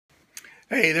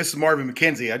Hey, this is Marvin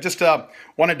McKenzie. I just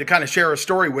wanted to kind of share a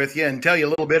story with you and tell you a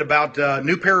little bit about a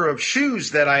new pair of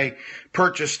shoes that I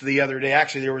purchased the other day.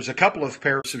 Actually, there was a couple of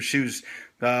pairs of shoes.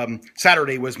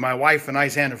 Saturday was my wife and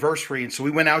I's anniversary, and so we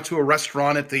went out to a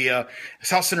restaurant at the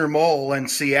South Center Mall in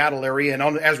Seattle area.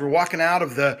 And as we're walking out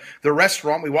of the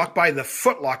restaurant, we walked by the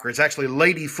Footlocker. It's actually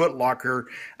Lady Footlocker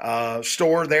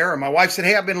store there. And my wife said,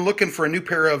 "Hey, I've been looking for a new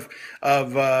pair of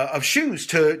shoes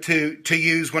to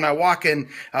use when I walk in."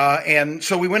 And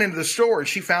so we went into the store, and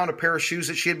she found a pair of shoes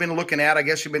that she had been looking at. I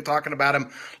guess she'd been talking about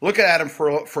them, looking at them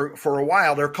for a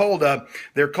while. They're called a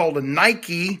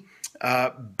Nike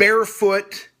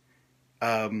Barefoot.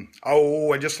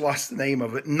 I just lost the name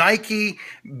of it. Nike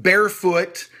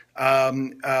Barefoot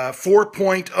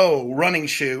 4.0 running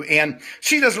shoe. And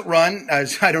she doesn't run,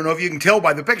 as I don't know if you can tell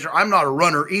by the picture. I'm not a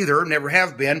runner either, never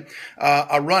have been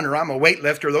a runner. I'm a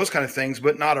weightlifter, those kind of things,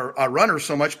 but not a runner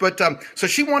so much. But so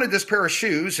she wanted this pair of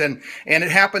shoes, and it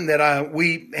happened that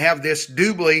we have this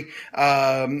Doobly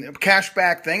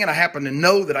cashback thing, and I happened to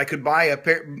know that I could buy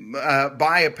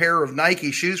a pair of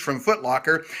Nike shoes from Foot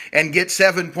Locker and get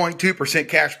 7.2%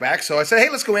 cash back. So I said, "Hey,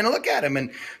 let's go in and look at them."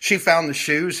 And she found the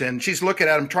shoes, and she's looking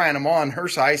at them, trying them on her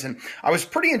size, and I was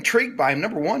pretty intrigued by them.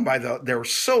 Number one, they were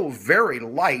so very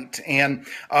light, and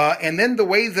then the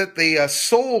way that the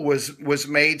sole was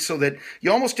made, so that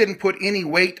you almost didn't put any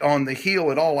weight on the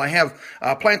heel at all. I have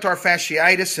plantar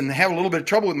fasciitis and have a little bit of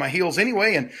trouble with my heels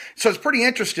anyway, and so I was pretty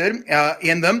interested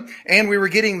in them. And we were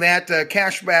getting that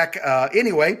cash back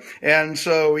anyway, and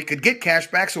so we could get cash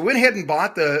back. So we went ahead and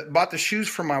bought the shoes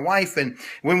for my wife. And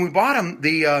when we bought them,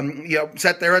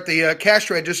 sat there at the cash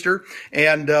register,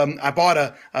 and I bought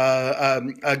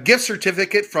a gift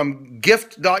certificate from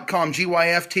gift.com,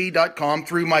 GYFT.com,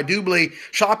 through my Doobly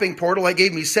shopping portal. That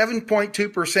gave me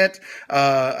 7.2%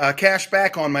 cash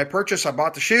back on my purchase. I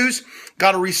bought the shoes,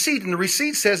 got a receipt, and the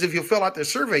receipt says if you fill out the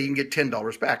survey, you can get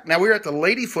 $10 back. Now, we're at the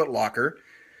Lady Footlocker,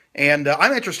 and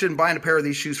I'm interested in buying a pair of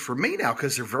these shoes for me now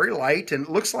because they're very light, and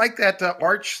it looks like that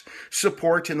arch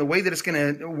support and the way that it's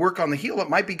going to work on the heel, it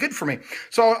might be good for me.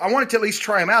 So I wanted to at least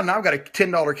try them out. Now I've got a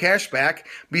 $10 cash back.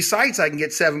 Besides, I can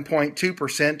get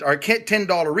 7.2% or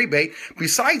 $10 rebate.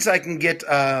 Besides, I can get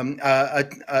a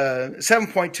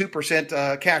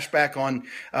 7.2% cash back on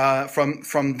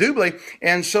from Doobly.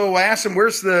 And so I asked him,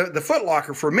 "Where's the Foot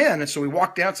Locker for men?" And so we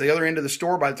walked down to the other end of the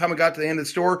store. By the time we got to the end of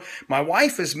the store, my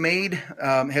wife has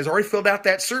already filled out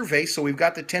that survey, so we've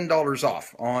got the $10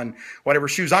 off on whatever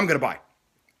shoes I'm going to buy.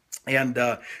 And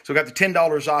so we got the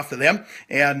 $10 off of them,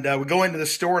 and we go into the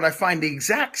store, and I find the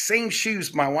exact same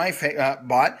shoes my wife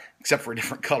bought, except for a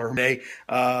different color today.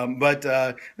 But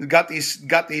got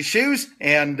these shoes,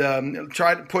 and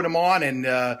tried to put them on, and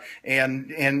I'm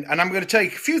going to tell you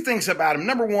a few things about them.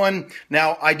 Number one,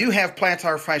 now I do have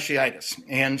plantar fasciitis,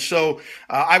 and so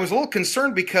I was a little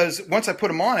concerned because once I put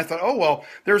them on, I thought, oh well,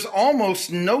 there's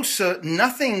almost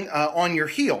nothing on your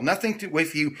heel, nothing to,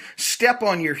 if you step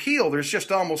on your heel, there's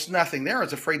just almost nothing there. I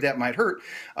was afraid that might hurt,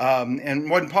 and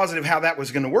wasn't positive how that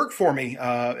was going to work for me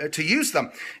to use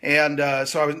them, and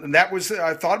so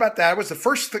I thought about that. It was the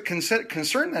first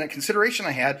concern and a consideration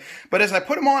I had. But as I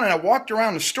put them on and I walked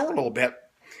around the store a little bit,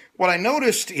 what I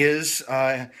noticed is,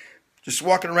 just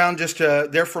walking around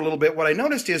there for a little bit, what I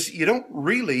noticed is you don't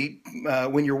really,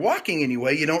 when you're walking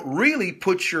anyway, you don't really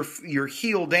put your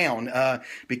heel down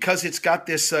because it's got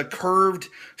this curved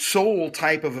sole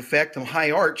type of effect and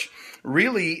high arch.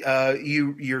 Really,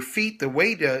 your feet, the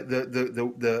weight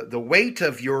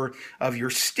of your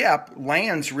step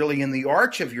lands really in the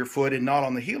arch of your foot and not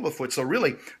on the heel of the foot. So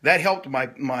really, that helped my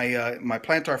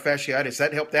plantar fasciitis.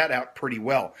 That helped that out pretty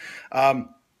well.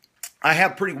 I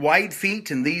have pretty wide feet,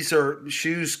 and these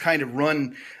shoes kind of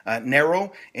run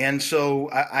narrow, and so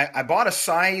I bought a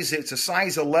size. It's a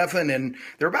size 11, and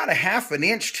they're about a half an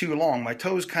inch too long. My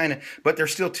toes but they're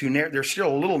still too narrow. They're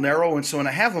still a little narrow, and so when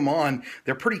I have them on,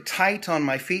 they're pretty tight on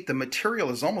my feet. The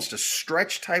material is almost a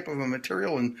stretch type of a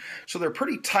material, and so they're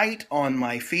pretty tight on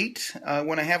my feet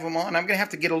when I have them on. I'm going to have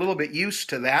to get a little bit used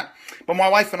to that. But my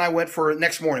wife and I went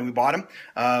next morning. We bought them.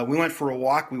 We went for a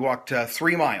walk. We walked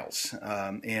 3 miles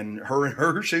in her and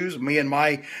her shoes, me and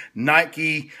my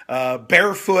Nike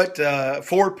Barefoot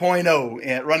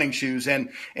 4.0 running shoes, and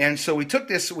so we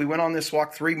went on this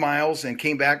walk 3 miles and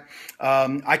came back.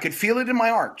 I could feel it in my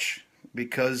arch.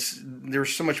 because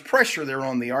there's so much pressure there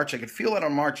on the arch. I could feel it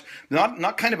on my arch.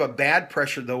 Not kind of a bad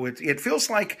pressure though. It feels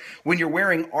like when you're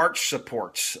wearing arch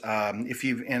supports.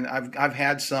 I've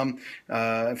had some.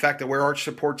 In fact, I wear arch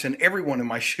supports in every one of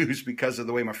my shoes because of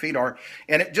the way my feet are,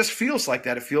 and it just feels like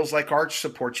that. It feels like arch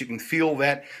supports. You can feel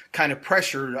that kind of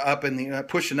pressure up in the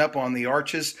pushing up on the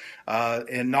arches,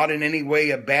 and not in any way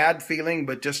a bad feeling,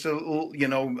 but just a little,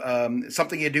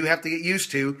 something you do have to get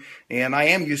used to. And I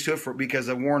am used to it because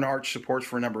I've worn arch supports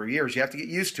for a number of years. You have to get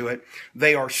used to it.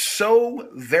 They are so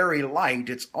very light.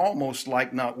 It's almost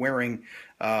like not wearing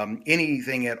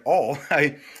anything at all.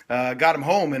 I got them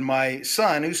home, and my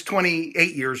son, who's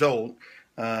 28 years old,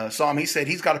 saw him. He said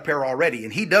he's got a pair already,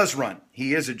 and he does run.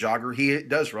 He is a jogger. He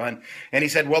does run. And he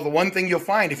said, well, the one thing you'll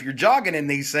find if you're jogging in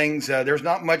these things, there's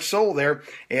not much sole there.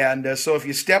 And so if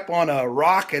you step on a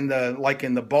rock like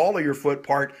in the ball of your foot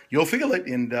part, you'll feel it,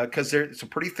 and because it's a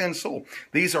pretty thin sole.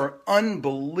 These are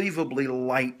unbelievably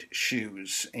light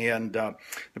shoes. And the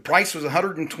price was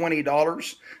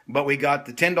 $120, but we got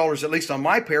the $10, at least on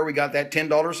my pair, we got that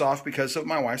 $10 off because of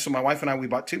my wife. So my wife and I, we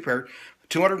bought two pairs,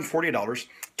 $240,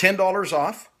 $10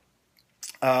 off.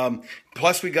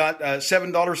 Plus we got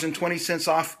 $7.20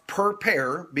 off per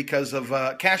pair because of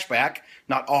cashback,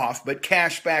 not off, but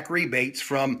cashback rebates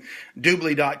from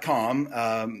Doobly.com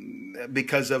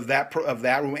because of that.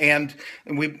 And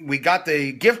we got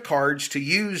the gift cards to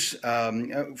use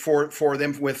for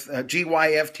them with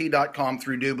GYFT.com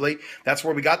through Doobly. That's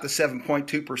where we got the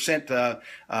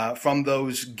 7.2% from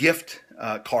those gift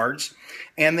cards.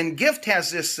 And then Gift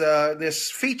has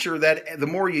this feature that the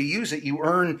more you use it, you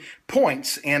earn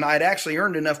points. And I'd actually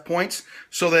earned enough points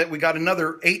so that we got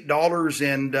another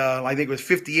 $8 and I think it was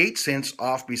 58 cents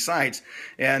off besides.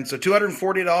 And so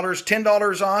 $240,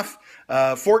 $10 off,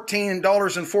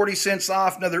 $14.40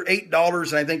 off, another $8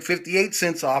 and I think 58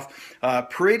 cents off.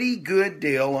 Pretty good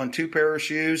deal on two pair of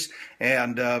shoes,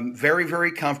 and very,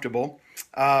 very comfortable.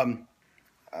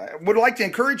 I would like to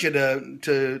encourage you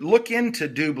to look into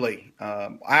Doobly.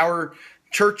 Our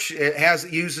church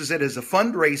uses it as a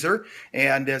fundraiser,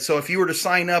 and so if you were to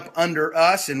sign up under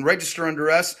us and register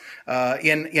under us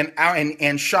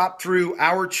and shop through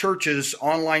our church's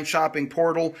online shopping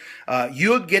portal,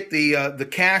 you'll get the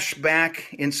cash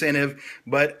back incentive.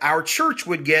 But our church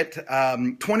would get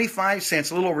 25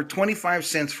 cents, a little over 25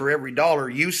 cents for every dollar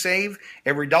you save.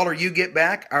 Every dollar you get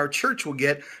back, our church will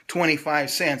get 25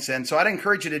 cents. And so I'd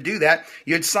encourage you to do that.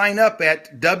 You'd sign up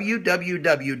at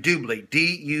www.doobly,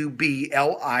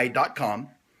 DUBLI.com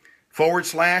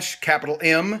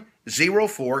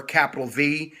 /M04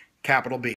 V B.